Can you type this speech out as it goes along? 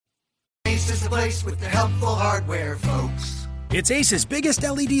is the place with the helpful hardware, folks. It's Ace's biggest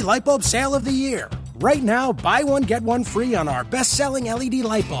LED light bulb sale of the year. Right now, buy one, get one free on our best-selling LED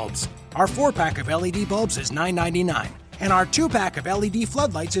light bulbs. Our 4-pack of LED bulbs is $9.99, and our 2-pack of LED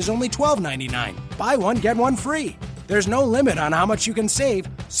floodlights is only $12.99. Buy one, get one free. There's no limit on how much you can save,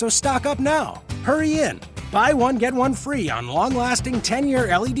 so stock up now. Hurry in. Buy one, get one free on long-lasting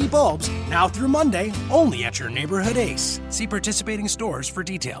 10-year LED bulbs, now through Monday, only at your neighborhood Ace. See participating stores for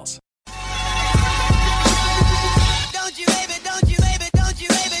details.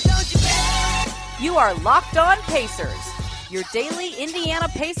 You are Locked On Pacers, your daily Indiana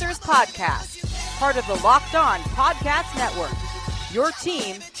Pacers podcast, part of the Locked On Podcast Network, your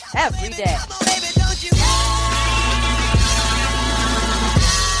team every day.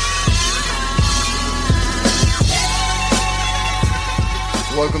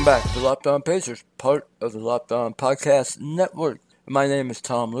 Welcome back to Locked On Pacers, part of the Locked On Podcast Network. My name is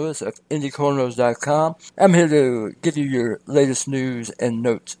Tom Lewis of IndyCornrows.com. I'm here to give you your latest news and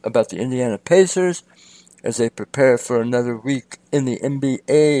notes about the Indiana Pacers as they prepare for another week in the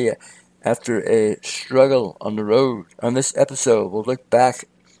NBA after a struggle on the road. On this episode, we'll look back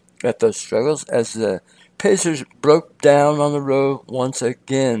at those struggles as the Pacers broke down on the road once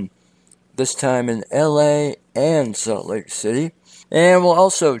again, this time in LA and Salt Lake City. And we'll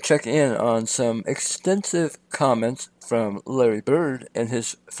also check in on some extensive comments from Larry Bird and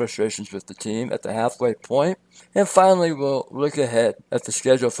his frustrations with the team at the halfway point. And finally, we'll look ahead at the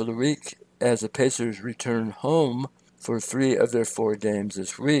schedule for the week as the Pacers return home for 3 of their 4 games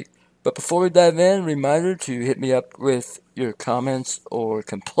this week. But before we dive in, reminder to hit me up with your comments or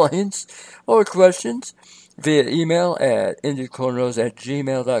complaints or questions via email at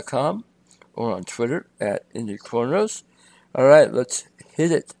indycornrows@gmail.com or on Twitter at indycornrows. All right, let's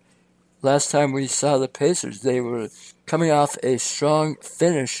hit it. Last time we saw the Pacers, they were coming off a strong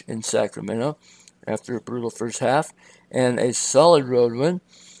finish in Sacramento after a brutal first half and a solid road win.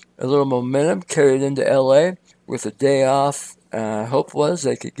 A little momentum carried into LA with a day off. Hope was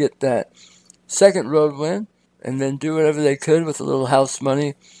they could get that second road win and then do whatever they could with a little house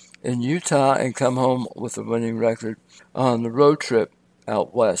money in Utah and come home with a winning record on the road trip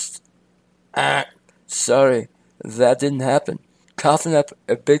out west. Sorry. That didn't happen. Coughing up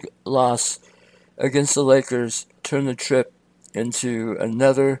a big loss against the Lakers turned the trip into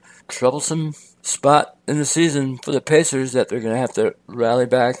another troublesome spot in the season for the Pacers that they're going to have to rally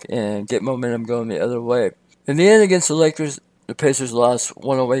back and get momentum going the other way. In the end, against the Lakers, the Pacers lost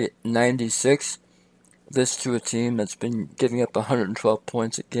 108-96. This to a team that's been giving up 112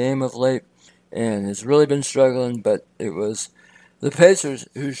 points a game of late and has really been struggling, but it was the Pacers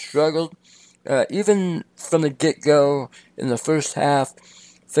who struggled. Even from the get-go in the first half,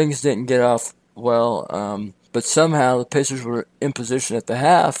 things didn't get off well, but somehow the Pacers were in position at the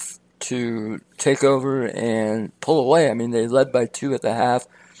half to take over and pull away. I mean, they led by 2 at the half.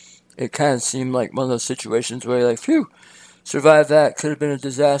 It kind of seemed like one of those situations where you're like, phew, survived that. Could have been a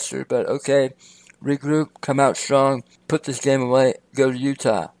disaster, but okay, regroup, come out strong, put this game away, go to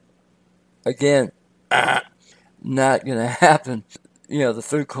Utah. Again, not going to happen. You know, the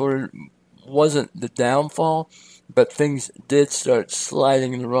third quarter wasn't the downfall, but things did start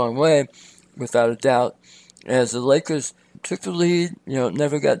sliding in the wrong way, without a doubt, as the Lakers took the lead. You know, it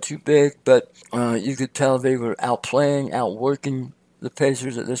never got too big, but you could tell they were outplaying, outworking the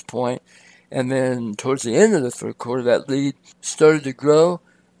Pacers at this point. And then towards the end of the third quarter, that lead started to grow.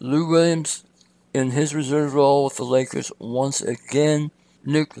 Lou Williams, in his reserve role with the Lakers, once again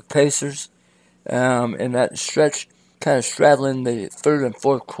nuked the Pacers, and that stretch kind of straddling the third and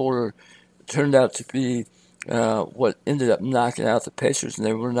fourth quarter turned out to be what ended up knocking out the Pacers, and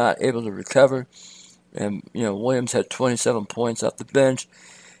they were not able to recover. And, you know, Williams had 27 points off the bench.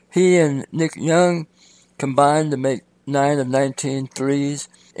 He and Nick Young combined to make 9 of 19 threes,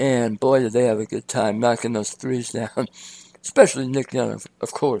 and boy, did they have a good time knocking those threes down, especially Nick Young,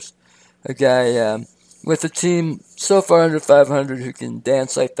 of course. A guy with a team so far under 500 who can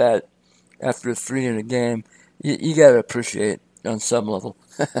dance like that after a 3 in a game, you got to appreciate on some level.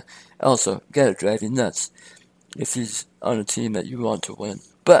 Also, got to drive you nuts if he's on a team that you want to win.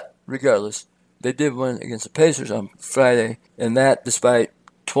 But regardless, they did win against the Pacers on Friday, and that despite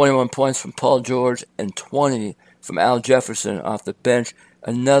 21 points from Paul George and 20 from Al Jefferson off the bench.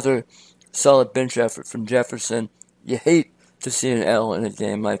 Another solid bench effort from Jefferson. You hate to see an L in a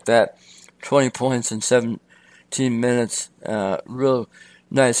game like that. 20 points in 17 minutes. Real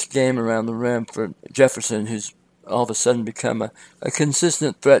nice game around the rim for Jefferson, who's all of a sudden become a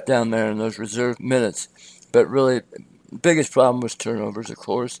consistent threat down there in those reserve minutes. But really, biggest problem was turnovers, of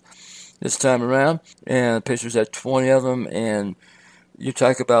course, this time around. And the Pacers had 20 of them, and you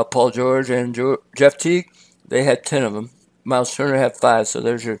talk about Paul George and Jeff Teague, they had 10 of them. Miles Turner had 5, so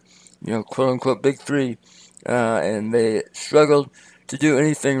there's your, quote-unquote big three. And they struggled to do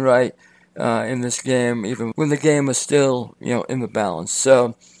anything right in this game, even when the game was still, in the balance.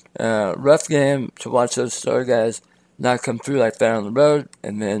 So, rough game to watch those star guys not come through like that on the road.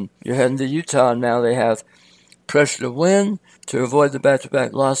 And then you're heading to Utah, and now they have pressure to win to avoid the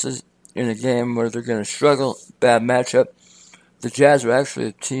back-to-back losses in a game where they're going to struggle. Bad matchup. The Jazz are actually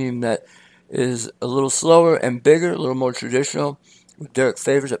a team that is a little slower and bigger, a little more traditional, with Derek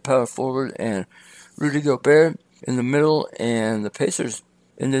Favors at power forward and Rudy Gobert in the middle, and the Pacers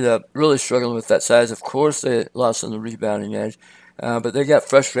ended up really struggling with that size. Of course, they lost on the rebounding edge, but they got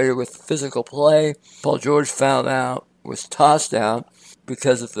frustrated with physical play. Paul George fouled out, was tossed out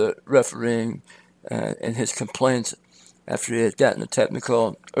because of the refereeing and his complaints after he had gotten a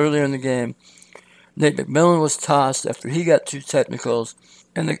technical earlier in the game. Nate McMillan was tossed after he got 2 technicals,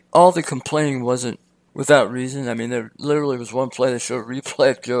 and all the complaining wasn't without reason. I mean, there literally was one play that showed a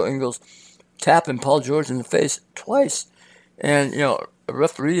replay of Joe Ingles tapping Paul George in the face twice. And, a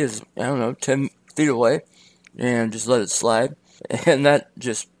referee is, 10 feet away and just let it slide. And that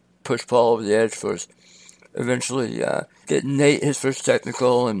just pushed Paul over the edge for us. Eventually getting Nate his first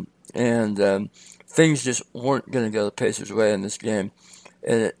technical, and things just weren't going to go the Pacers' way in this game.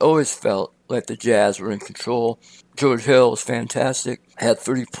 And it always felt like the Jazz were in control. George Hill was fantastic, had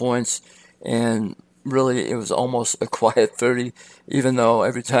 30 points, and really it was almost a quiet 30, even though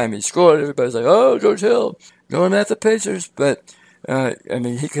every time he scored, everybody's like, oh, George Hill, going at the Pacers. But,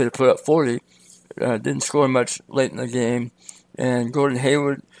 he could have put up 40. Didn't score much late in the game. And Gordon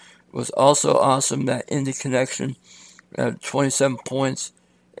Hayward was also awesome, that Indy connection, 27 points.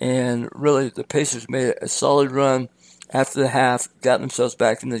 And really, the Pacers made a solid run after the half, got themselves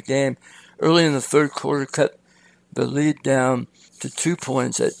back in the game. Early in the third quarter, cut the lead down to 2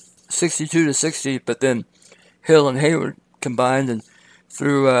 points at 62-60, but then Hill and Hayward combined and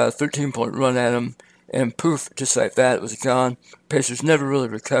threw a 13-point run at him, and poof, just like that, it was gone. Pacers never really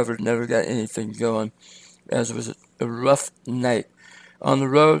recovered, never got anything going, as it was a rough night. On the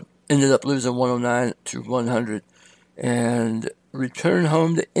road, ended up losing 109-100, and returned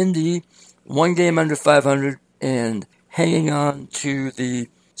home to Indy, 1 game under 500, and hanging on to the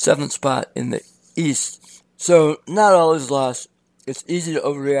 7th spot in the East. So, not all is lost. It's easy to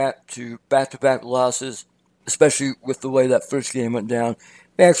overreact to back-to-back losses, especially with the way that first game went down.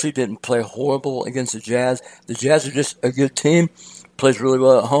 They actually didn't play horrible against the Jazz. The Jazz are just a good team, plays really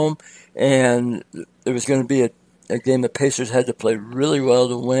well at home, and it was going to be a game the Pacers had to play really well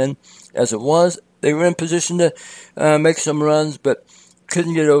to win. As it was, they were in position to make some runs, but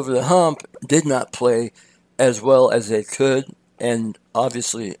couldn't get over the hump, did not play as well as they could, and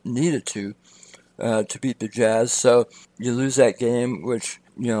obviously needed to beat the Jazz. So you lose that game, which,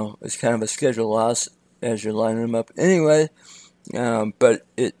 is kind of a schedule loss as you're lining them up anyway. But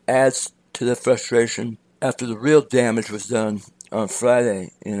it adds to the frustration after the real damage was done on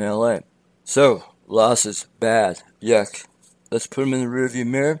Friday in LA. So, losses, bad, yuck. Let's put them in the rearview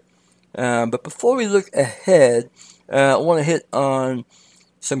mirror. But before we look ahead, I want to hit on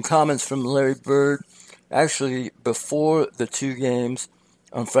some comments from Larry Bird. Actually, before the 2 games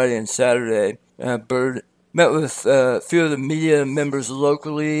on Friday and Saturday, Bird met with a few of the media members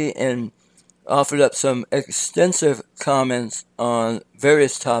locally and offered up some extensive comments on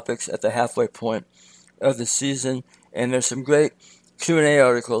various topics at the halfway point of the season. And there's some great Q&A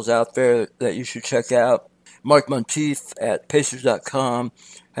articles out there that you should check out. Mark Monteith at Pacers.com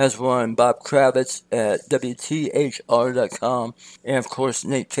has one. Bob Kravitz at WTHR.com. And, of course,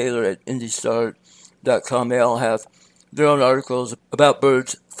 Nate Taylor at IndyStar.com. They all have their own articles about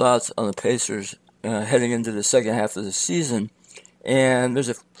Bird's thoughts on the Pacers heading into the second half of the season. And there's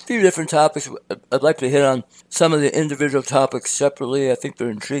a few different topics. I'd like to hit on some of the individual topics separately. I think they're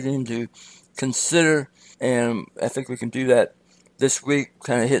intriguing to consider, and I think we can do that this week,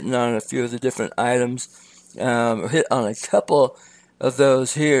 kind of hitting on a few of the different items. Hit on a couple of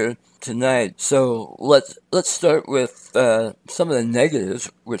those here tonight. So let's start with some of the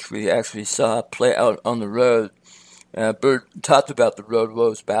negatives, which we actually saw play out on the road. Bird talked about the road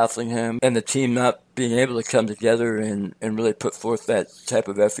woes baffling him and the team not being able to come together and really put forth that type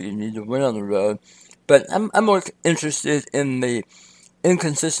of effort you need to win on the road. But I'm more interested in the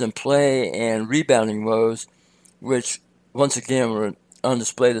inconsistent play and rebounding woes, which once again were on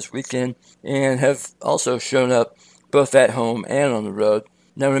display this weekend and have also shown up both at home and on the road.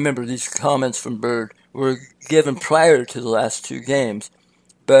 Now remember, these comments from Bird were given prior to the last 2 games.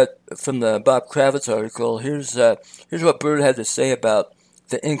 But from the Bob Kravitz article, here's what Bird had to say about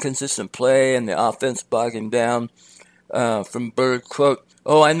the inconsistent play and the offense bogging down. from Bird, quote,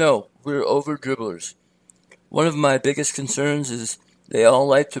 "Oh, I know, we're over dribblers. One of my biggest concerns is they all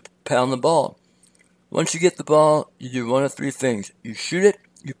like to pound the ball. Once you get the ball, you do one of three things. You shoot it,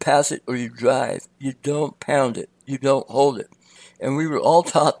 you pass it, or you drive. You don't pound it. You don't hold it. And we were all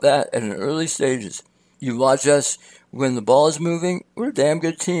taught that at an early stages. You watch us when the ball is moving, we're a damn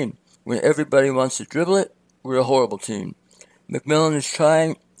good team. When everybody wants to dribble it, we're a horrible team. McMillan is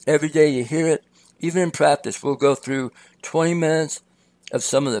trying. Every day you hear it. Even in practice, we'll go through 20 minutes of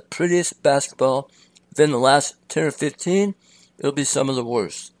some of the prettiest basketball. Then the last 10 or 15, it'll be some of the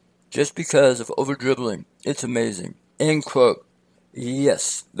worst. Just because of over-dribbling. It's amazing." End quote.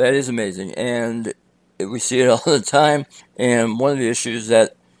 Yes, that is amazing. And we see it all the time. And one of the issues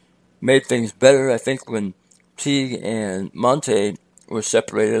that made things better, I think, when Teague and Monte were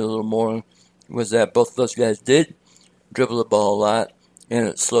separated a little more, was that both of those guys did dribble the ball a lot, and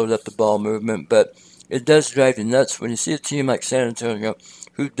it slowed up the ball movement. But it does drive you nuts when you see a team like San Antonio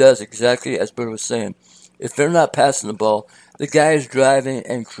who does exactly as Bird was saying. If they're not passing the ball, the guy is driving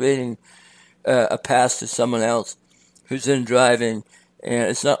and creating a pass to someone else who's then driving, and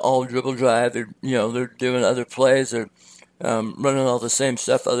it's not all dribble drive. They're doing other plays. They're running all the same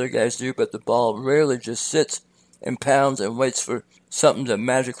stuff other guys do, but the ball rarely just sits and pounds and waits for something to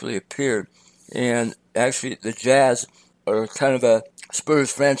magically appear. And actually, the Jazz are kind of a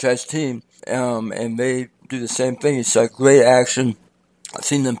Spurs franchise team, and they do the same thing. You saw great action. I've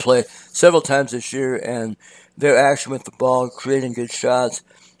seen them play several times this year, and their action with the ball, creating good shots,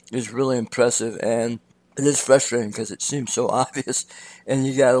 is really impressive. And it is frustrating because it seems so obvious, and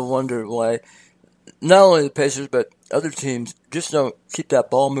you got to wonder why not only the Pacers but other teams just don't keep that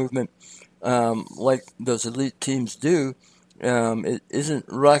ball movement like those elite teams do. It isn't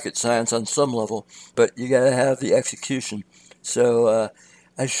rocket science on some level, but you got to have the execution. So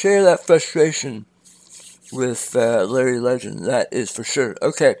I share that frustration with Larry Legend, that is for sure.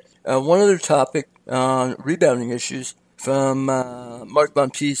 Okay, one other topic on rebounding issues from Mark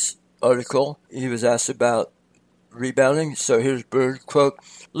Monteith's article. He was asked about rebounding. So here's Bird, quote,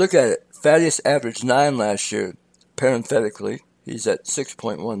 "Look at it. Thaddeus averaged 9 last year. Parenthetically, he's at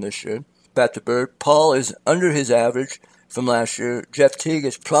 6.1 this year. Back to Bird. Paul is under his average from last year. Jeff Teague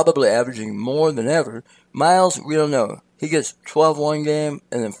is probably averaging more than ever. Miles, we don't know. He gets 12 one game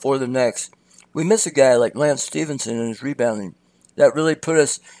and then 4 the next. We miss a guy like Lance Stevenson in his rebounding. That really put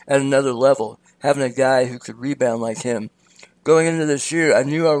us at another level, having a guy who could rebound like him. Going into this year, I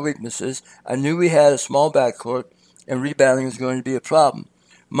knew our weaknesses. I knew we had a small backcourt, and rebounding was going to be a problem.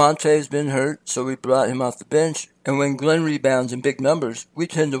 Monte's been hurt, so we brought him off the bench, and when Glenn rebounds in big numbers, we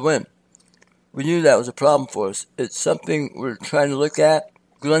tend to win. We knew that was a problem for us. It's something we're trying to look at.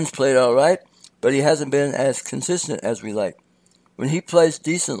 Glenn's played all right, but he hasn't been as consistent as we like. When he plays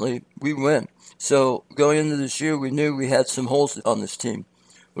decently, we win. So going into this year, we knew we had some holes on this team.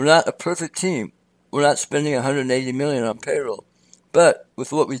 We're not a perfect team. We're not spending $180 million on payroll. But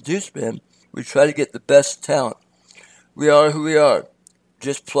with what we do spend, we try to get the best talent. We are who we are.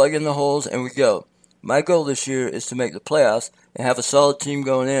 Just plug in the holes and we go. My goal this year is to make the playoffs and have a solid team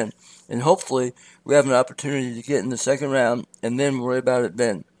going in. And hopefully we have an opportunity to get in the second round and then worry about it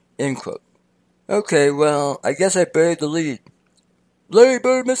then." End quote. Okay, well, I guess I buried the lead. Larry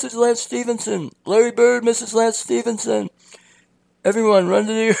Bird misses Lance Stevenson. Larry Bird misses Lance Stevenson. Everyone, run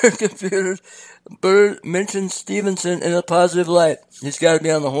to your computers. Bird mentions Stevenson in a positive light. He's got to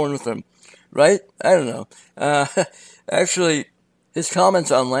be on the horn with him. Right? I don't know. Actually, his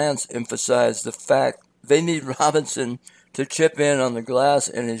comments on Lance emphasize the fact they need Robinson to chip in on the glass,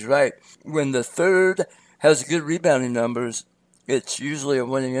 and he's right. When the third has good rebounding numbers, it's usually a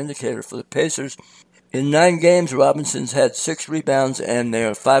winning indicator for the Pacers. In 9 games, Robinson's had 6 rebounds, and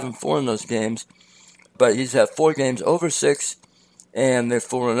they're 5-4 in those games. But he's had 4 games over 6, and they're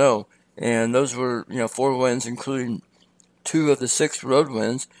 4-0. And those were, 4 wins, including 2 of the 6 road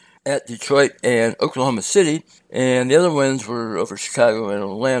wins at Detroit and Oklahoma City. And the other wins were over Chicago and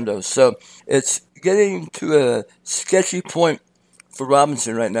Orlando. So it's getting to a sketchy point for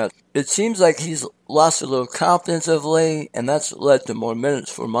Robinson right now. It seems like he's lost a little confidence of late, and that's led to more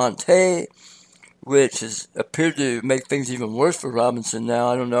minutes for Monte, which has appeared to make things even worse for Robinson now.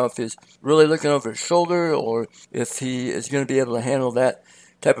 I don't know if he's really looking over his shoulder or if he is going to be able to handle that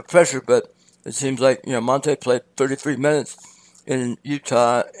type of pressure, but it seems like, Monte played 33 minutes in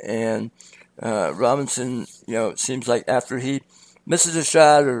Utah, and Robinson, it seems like after he misses a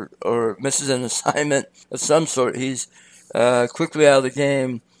shot or misses an assignment of some sort, he's quickly out of the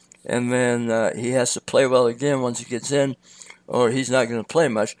game, and then he has to play well again once he gets in, or he's not going to play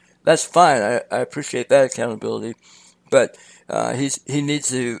much. That's fine. I appreciate that accountability, but he needs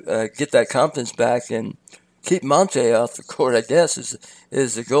to get that confidence back and keep Monte off the court, I guess,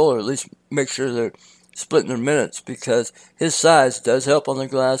 is the goal, or at least make sure they're splitting their minutes, because his size does help on the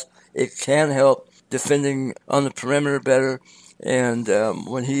glass. It can help defending on the perimeter better, and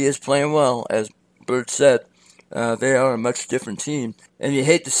when he is playing well, as Bird said, they are a much different team, and you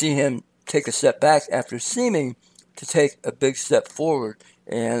hate to see him take a step back after seeming to take a big step forward,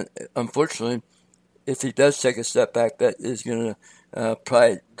 and unfortunately, if he does take a step back, that is going to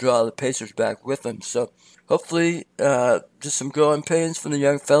probably draw the Pacers back with him. So hopefully just some growing pains from the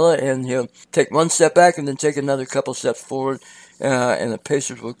young fella, and he'll take one step back and then take another couple steps forward, and the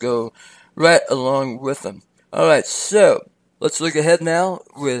Pacers will go right along with him. All right, so let's look ahead now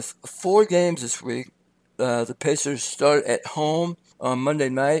with 4 games this week. The Pacers start at home on Monday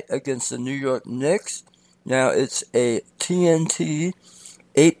night against the New York Knicks. Now, it's a TNT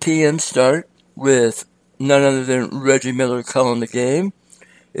 8 p.m. start with none other than Reggie Miller calling the game.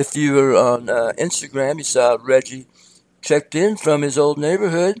 If you were on Instagram, you saw Reggie checked in from his old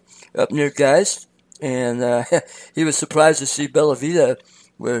neighborhood up near Geist, and he was surprised to see Bella Vita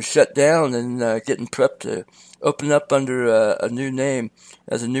was shut down and getting prepped to open up under a new name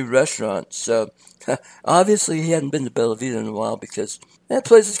as a new restaurant. So obviously he hadn't been to Bella Vita in a while, because that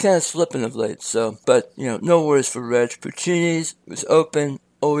place is kind of slipping of late. So, but no worries for Reg. Puccini's was open,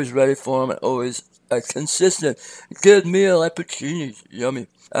 always ready for him, and always a consistent good meal at Puccini's. Yummy.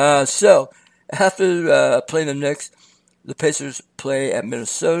 So after playing the Knicks, the Pacers play at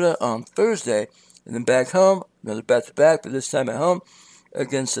Minnesota on Thursday, and then back home, another back-to-back, but this time at home,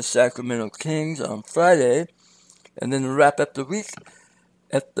 against the Sacramento Kings on Friday, and then wrap up the week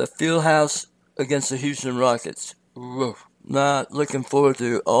at the Fieldhouse against the Houston Rockets. Whoa. Not looking forward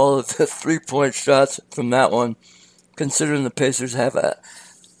to all of the 3-point shots from that one, considering the Pacers have a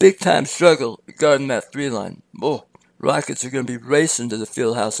big-time struggle guarding that 3 line. Oh, Rockets are going to be racing to the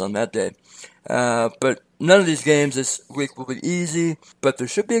Fieldhouse on that day. But none of these games this week will be easy, but there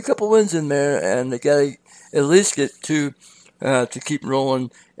should be a couple wins in there, and they got to at least get 2 to keep rolling,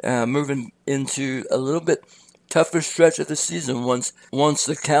 moving into a little bit tougher stretch of the season once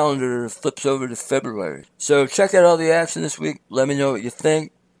the calendar flips over to February. So check out all the action this week. Let me know what you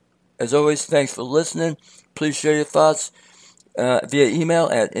think. As always, thanks for listening. Please share your thoughts via email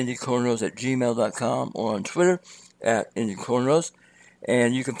at indycornrows@gmail.com or on Twitter at indycornrows.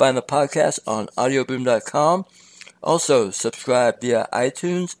 And you can find the podcast on audioboom.com. Also, subscribe via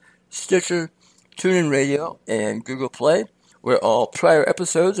iTunes, Stitcher, TuneIn Radio, and Google Play, where all prior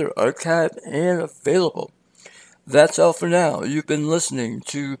episodes are archived and available. That's all for now. You've been listening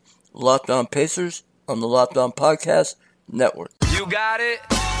to Locked On Pacers on the Locked On Podcast Network. You got it.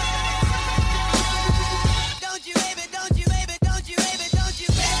 Don't you baby, don't you baby, don't you baby, don't you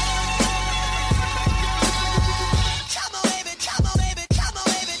baby. Come on baby, come on baby, come on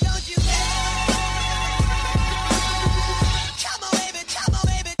baby, don't you baby. Come on baby, come on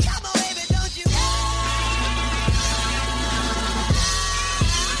baby, come on baby, don't you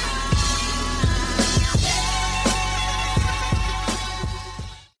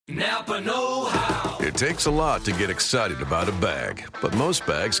Napa know-how. It takes a lot to get excited about a bag, but most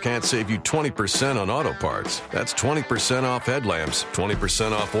bags can't save you 20% on auto parts. That's 20% off headlamps,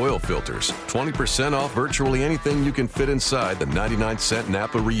 20% off oil filters, 20% off virtually anything you can fit inside the 99-cent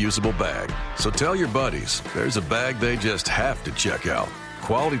Napa reusable bag. So tell your buddies, there's a bag they just have to check out.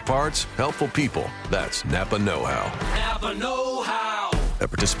 Quality parts, helpful people. That's Napa know-how. Napa know-how. At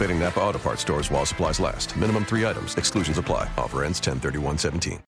participating Napa Auto Parts stores while supplies last. Minimum 3 items. Exclusions apply. Offer ends 10/31/17.